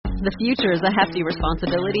The future is a hefty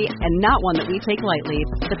responsibility and not one that we take lightly.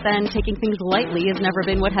 But then taking things lightly has never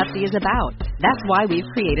been what Hefty is about. That's why we've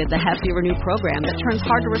created the Hefty Renew program that turns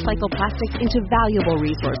hard-to-recycle plastics into valuable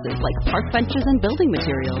resources like park benches and building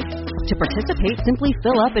materials. To participate, simply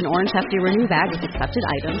fill up an orange Hefty Renew bag with accepted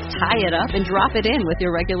items, tie it up, and drop it in with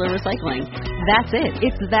your regular recycling. That's it.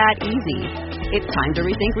 It's that easy. It's time to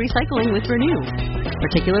rethink recycling with Renew.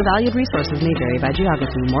 Particular valued resources may vary by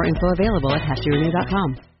geography. More info available at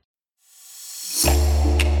heftyrenew.com.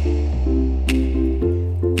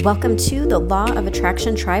 Welcome to the Law of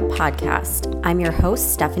Attraction Tribe podcast. I'm your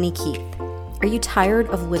host, Stephanie Keith. Are you tired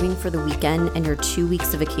of living for the weekend and your 2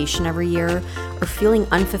 weeks of vacation every year, or feeling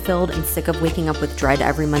unfulfilled and sick of waking up with dread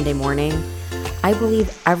every Monday morning? I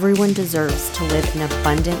believe everyone deserves to live an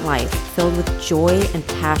abundant life filled with joy and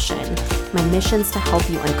passion. My mission is to help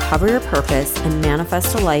you uncover your purpose and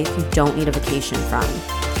manifest a life you don't need a vacation from.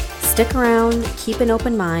 Stick around, keep an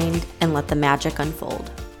open mind, and let the magic unfold.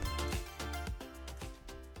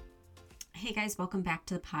 Hey guys, welcome back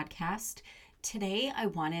to the podcast. Today I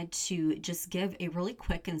wanted to just give a really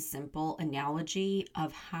quick and simple analogy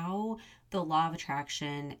of how the law of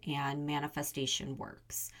attraction and manifestation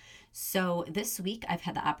works. So this week I've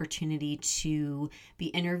had the opportunity to be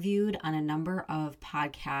interviewed on a number of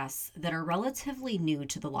podcasts that are relatively new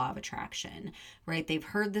to the law of attraction, right? They've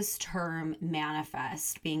heard this term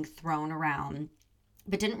manifest being thrown around,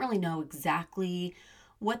 but didn't really know exactly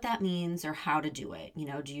what that means or how to do it. You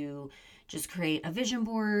know, do you just create a vision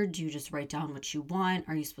board? Do you just write down what you want?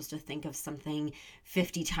 Are you supposed to think of something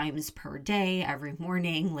 50 times per day, every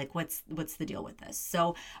morning? Like what's the deal with this?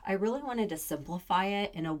 So I really wanted to simplify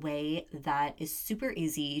it in a way that is super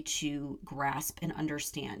easy to grasp and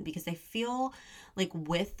understand, because I feel like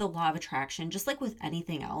with the law of attraction, just like with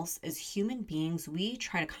anything else, as human beings, we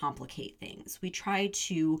try to complicate things. We try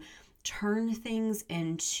to turn things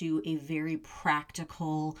into a very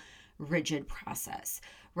practical, rigid process,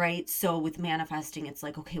 right? So with manifesting, it's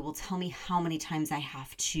like, okay, well, tell me how many times I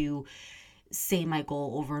have to say my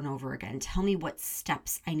goal over and over again. Tell me what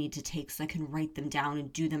steps I need to take so I can write them down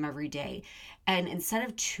and do them every day. And instead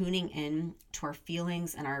of tuning in to our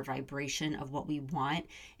feelings and our vibration of what we want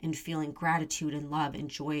and feeling gratitude and love and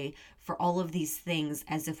joy for all of these things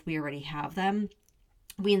as if we already have them,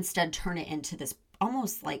 we instead turn it into this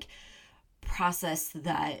almost like process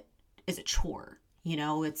that is a chore. You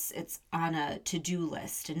know, it's on a to-do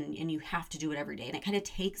list and you have to do it every day. And it kind of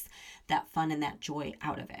takes that fun and that joy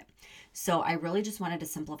out of it. So I really just wanted to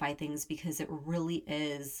simplify things because it really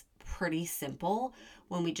is pretty simple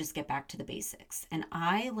when we just get back to the basics. And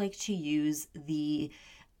I like to use the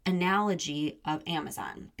analogy of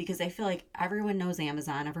Amazon because I feel like everyone knows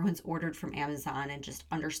Amazon. Everyone's ordered from Amazon and just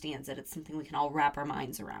understands it. It's something we can all wrap our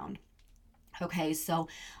minds around. Okay, so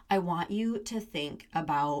I want you to think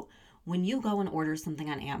about when you go and order something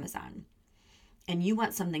on Amazon and you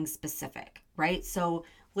want something specific, right? So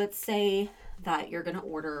let's say that you're going to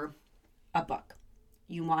order a book.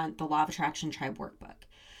 You want the Law of Attraction Tribe workbook.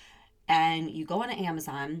 And you go on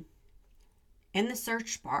Amazon. In the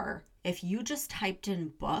search bar, if you just typed in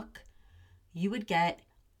book, you would get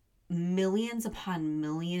millions upon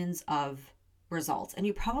millions of results. And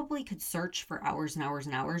you probably could search for hours and hours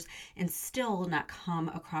and hours and still not come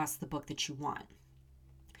across the book that you want.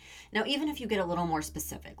 Now, even if you get a little more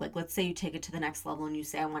specific, like let's say you take it to the next level and you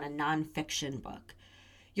say, I want a nonfiction book,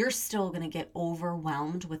 you're still going to get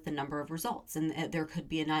overwhelmed with the number of results. And there could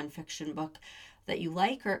be a nonfiction book that you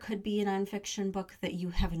like, or it could be a nonfiction book that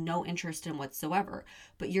you have no interest in whatsoever.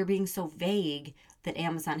 But you're being so vague that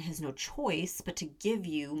Amazon has no choice but to give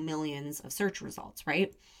you millions of search results,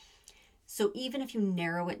 right? So even if you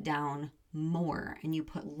narrow it down more and you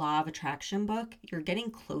put Law of Attraction book, you're getting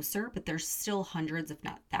closer, but there's still hundreds, if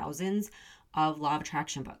not thousands, of Law of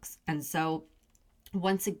Attraction books. And so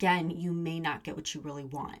once again, you may not get what you really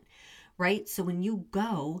want, right? So when you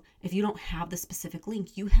go, if you don't have the specific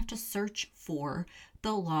link, you have to search for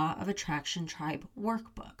the Law of Attraction Tribe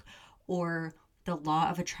workbook or the Law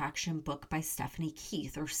of Attraction book by Stephanie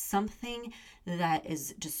Keith, or something that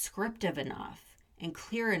is descriptive enough and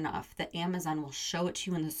clear enough that Amazon will show it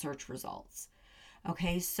to you in the search results.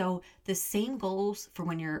 Okay, so the same goes for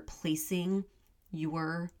when you're placing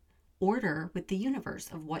your order with the universe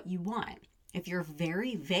of what you want. If you're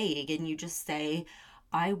very vague and you just say,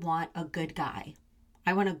 I want a good guy,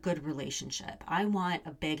 I want a good relationship, I want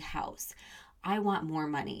a big house, I want more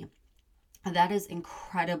money, that is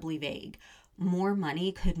incredibly vague. More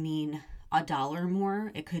money could mean $1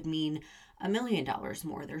 more, it could mean $1 million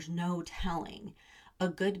more. There's no telling. A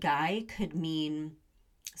good guy could mean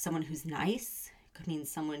someone who's nice, could mean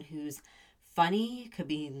someone who's funny. It could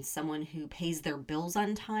be someone who pays their bills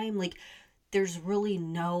on time. Like, there's really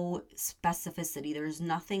no specificity. There's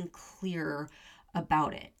nothing clear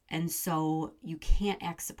about it. And so you can't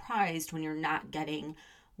act surprised when you're not getting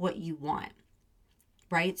what you want,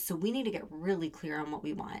 right? So we need to get really clear on what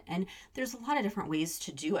we want. And there's a lot of different ways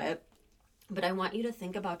to do it. But I want you to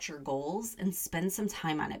think about your goals and spend some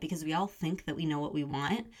time on it, because we all think that we know what we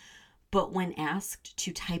want. But when asked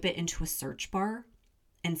to type it into a search bar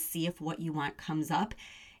and see if what you want comes up,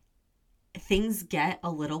 things get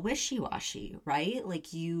a little wishy-washy, right?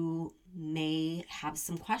 Like, you may have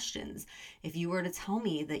some questions. If you were to tell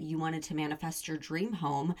me that you wanted to manifest your dream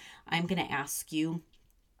home, I'm going to ask you,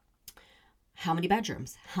 how many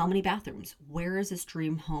bedrooms? How many bathrooms? Where is this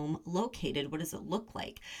dream home located? What does it look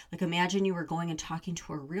like? Like, imagine you were going and talking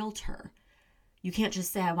to a realtor. You can't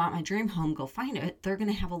just say, I want my dream home, go find it. They're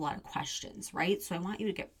going to have a lot of questions, right? So I want you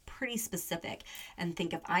to get pretty specific and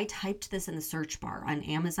think, if I typed this in the search bar on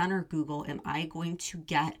Amazon or Google, am I going to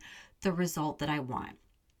get the result that I want?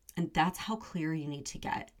 And that's how clear you need to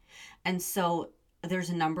get. And so there's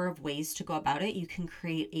a number of ways to go about it. You can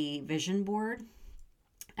create a vision board.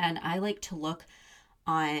 And I like to look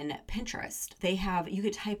on Pinterest. You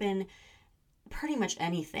could type in pretty much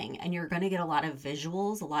anything, and you're going to get a lot of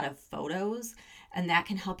visuals, a lot of photos, and that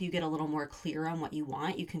can help you get a little more clear on what you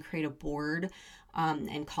want. You can create a board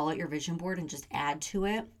and call it your vision board and just add to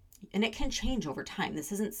it. And it can change over time.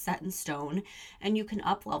 This isn't set in stone, and you can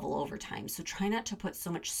up level over time. So try not to put so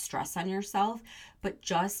much stress on yourself, but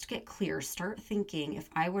just get clear. Start thinking, if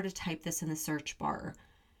I were to type this in the search bar,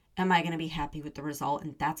 am I going to be happy with the result?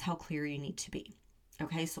 And that's how clear you need to be.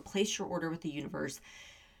 Okay, so place your order with the universe.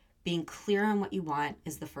 Being clear on what you want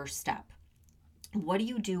is the first step. What do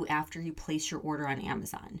you do after you place your order on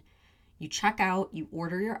Amazon? You check out, you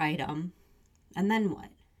order your item, and then what?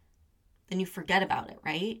 Then you forget about it,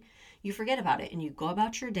 right? You forget about it and you go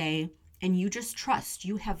about your day, and you just trust.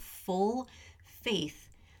 You have full faith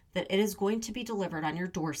that it is going to be delivered on your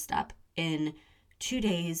doorstep in 2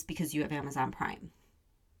 days because you have Amazon Prime.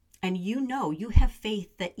 And you have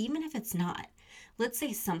faith that even if it's not, let's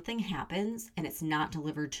say something happens and it's not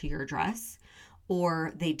delivered to your address,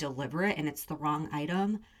 or they deliver it and it's the wrong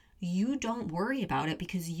item, you don't worry about it,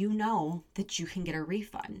 because you know that you can get a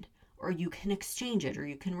refund, or you can exchange it, or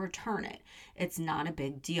you can return it. It's not a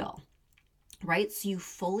big deal, right? So you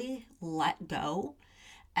fully let go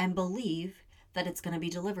and believe that it's going to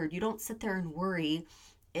be delivered. You don't sit there and worry,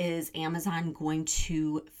 is Amazon going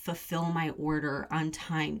to fulfill my order on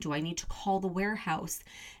time? Do I need to call the warehouse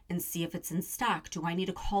and see if it's in stock? Do I need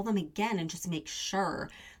to call them again and just make sure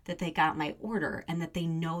that they got my order and that they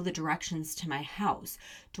know the directions to my house?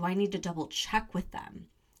 Do I need to double check with them?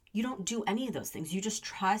 You don't do any of those things. You just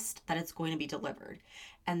trust that it's going to be delivered.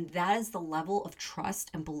 And that is the level of trust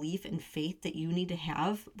and belief and faith that you need to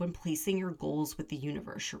have when placing your goals with the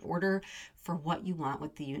universe, your order for what you want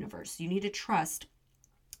with the universe. You need to trust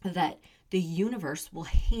that the universe will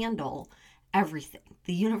handle everything.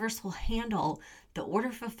 The universe will handle the order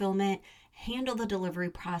fulfillment, handle the delivery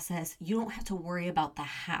process. You don't have to worry about the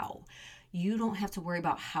how. You don't have to worry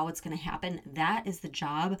about how it's going to happen. That is the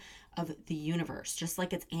job of the universe, just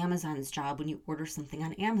like it's Amazon's job when you order something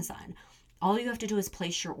on Amazon. All you have to do is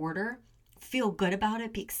place your order, feel good about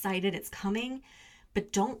it, be excited it's coming,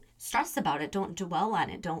 but don't stress about it. Don't dwell on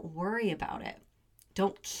it. Don't worry about it.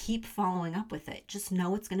 Don't keep following up with it. Just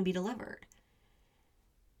know it's going to be delivered,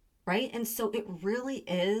 right? And so it really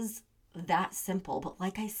is that simple. But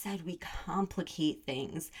like I said, we complicate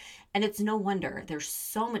things. And it's no wonder. There's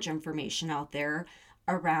so much information out there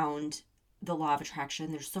around the law of attraction.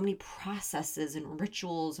 There's so many processes and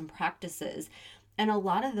rituals and practices. And a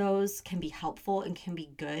lot of those can be helpful and can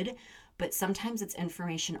be good. But sometimes it's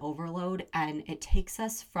information overload, and it takes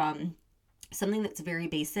us from something that's very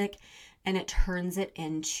basic and it turns it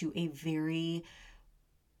into a very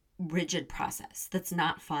rigid process that's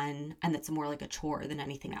not fun, and that's more like a chore than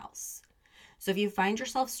anything else. So if you find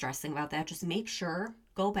yourself stressing about that, just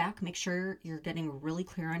go back, make sure you're getting really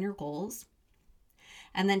clear on your goals,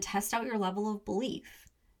 and then test out your level of belief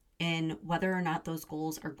in whether or not those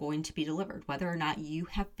goals are going to be delivered, whether or not you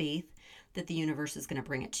have faith that the universe is going to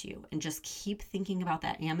bring it to you. And just keep thinking about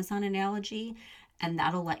that Amazon analogy, and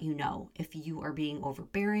that'll let you know if you are being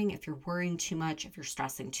overbearing, if you're worrying too much, if you're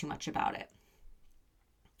stressing too much about it.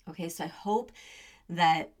 Okay, so I hope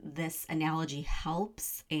that this analogy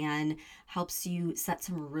helps and helps you set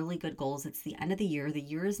some really good goals. It's the end of the year. The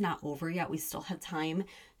year is not over yet. We still have time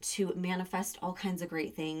to manifest all kinds of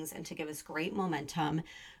great things and to give us great momentum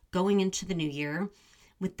going into the new year.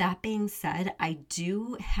 With that being said, I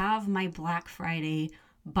do have my Black Friday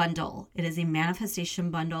bundle. It is a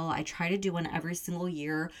manifestation bundle. I try to do one every single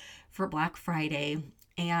year for Black Friday.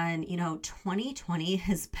 And, 2020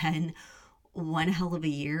 has been one hell of a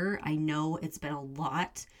year. I know it's been a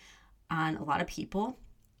lot on a lot of people.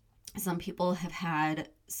 Some people have had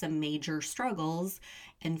some major struggles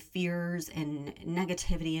and fears and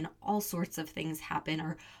negativity and all sorts of things happen.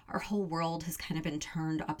 Our whole world has kind of been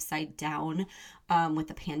turned upside down with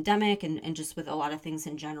the pandemic and just with a lot of things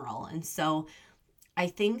in general. And so I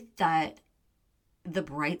think that the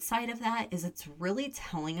bright side of that is it's really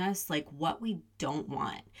telling us like what we don't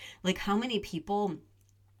want. Like how many people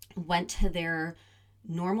went to their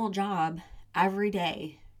normal job every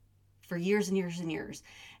day for years and years and years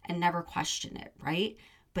and never questioned it, right?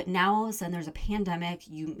 But now all of a sudden there's a pandemic.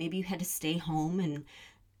 Maybe you had to stay home and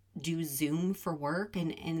do Zoom for work,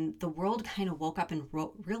 and the world kind of woke up and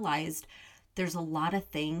realized there's a lot of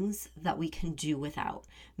things that we can do without.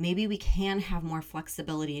 Maybe we can have more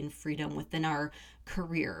flexibility and freedom within our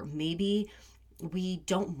career. Maybe we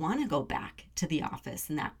don't want to go back to the office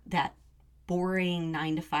and that boring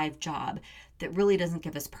 9-to-5 job that really doesn't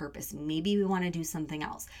give us purpose. Maybe we want to do something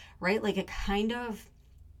else, right? Like it kind of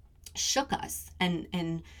shook us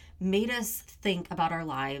and made us think about our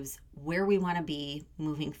lives, where we want to be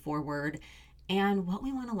moving forward, and what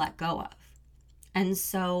we want to let go of. And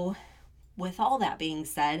so with all that being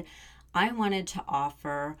said, I wanted to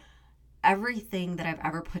offer everything that I've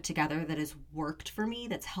ever put together that has worked for me,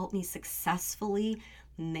 that's helped me successfully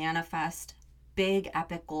manifest big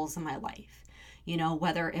epic goals in my life.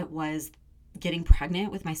 Whether it was getting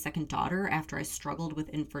pregnant with my second daughter after I struggled with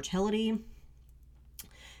infertility,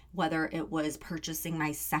 whether it was purchasing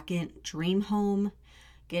my second dream home,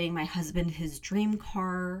 getting my husband his dream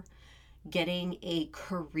car, getting a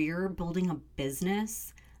career, building a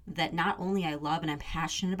business that not only I love and I'm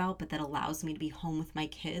passionate about, but that allows me to be home with my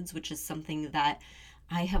kids, which is something that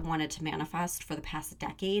I have wanted to manifest for the past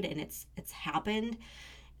decade, and it's happened.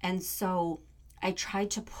 And so I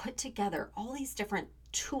tried to put together all these different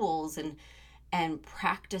tools and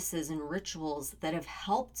practices and rituals that have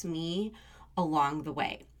helped me along the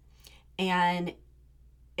way. And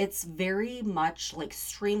it's very much like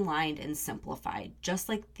streamlined and simplified, just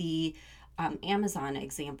like the Amazon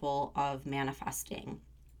example of manifesting,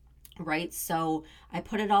 right? So I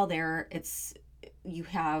put it all there. You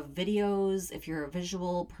have videos if you're a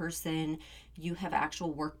visual person, you have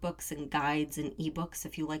actual workbooks and guides and ebooks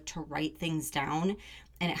if you like to write things down,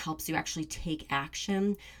 and it helps you actually take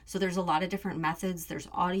action. So there's a lot of different methods. There's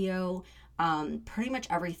audio, pretty much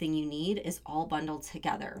everything you need is all bundled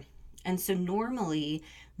together. And so normally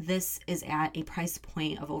this is at a price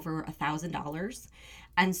point of over $1,000.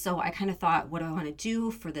 And so I kind of thought, what do I want to do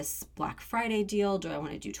for this Black Friday deal? Do I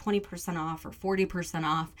want to do 20% off or 40%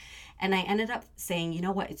 off? And I ended up saying, you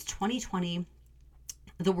know what, it's 2020.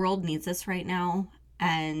 The world needs this right now.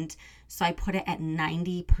 And so I put it at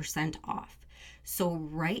 90% off. So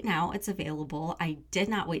right now it's available. I did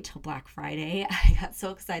not wait till Black Friday. I got so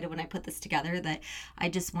excited when I put this together that I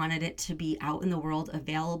just wanted it to be out in the world,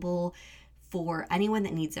 available for anyone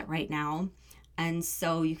that needs it right now. And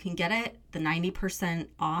so you can get it. The 90%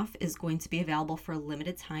 off is going to be available for a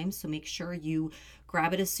limited time. So make sure you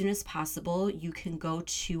grab it as soon as possible. You can go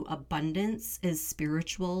to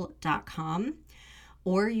abundanceisspiritual.com,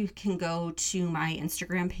 or you can go to my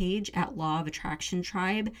Instagram page at Law of Attraction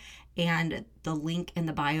Tribe, and the link in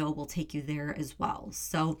the bio will take you there as well.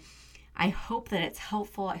 So I hope that it's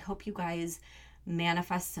helpful. I hope you guys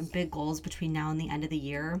manifest some big goals between now and the end of the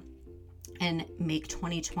year and make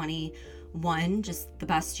 2021 just the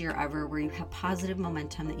best year ever, where you have positive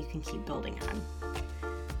momentum that you can keep building on.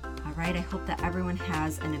 All right, I hope that everyone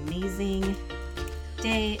has an amazing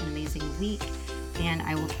day, an amazing week, and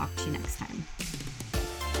I will talk to you next time.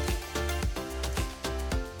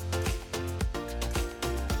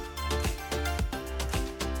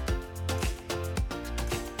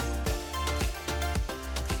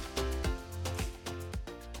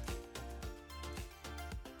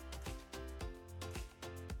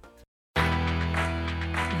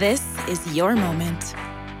 This is your moment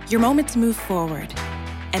to move forward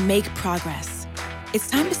and make progress. It's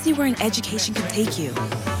time to see where an education can take you.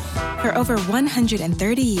 For over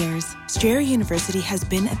 130 years, Strayer University has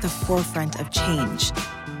been at the forefront of change,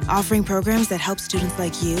 offering programs that help students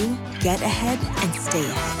like you get ahead and stay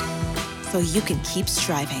ahead, so you can keep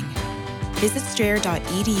striving. Visit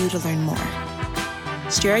strayer.edu to learn more.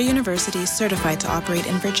 Strayer University is certified to operate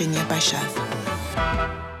in Virginia by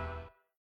Chev.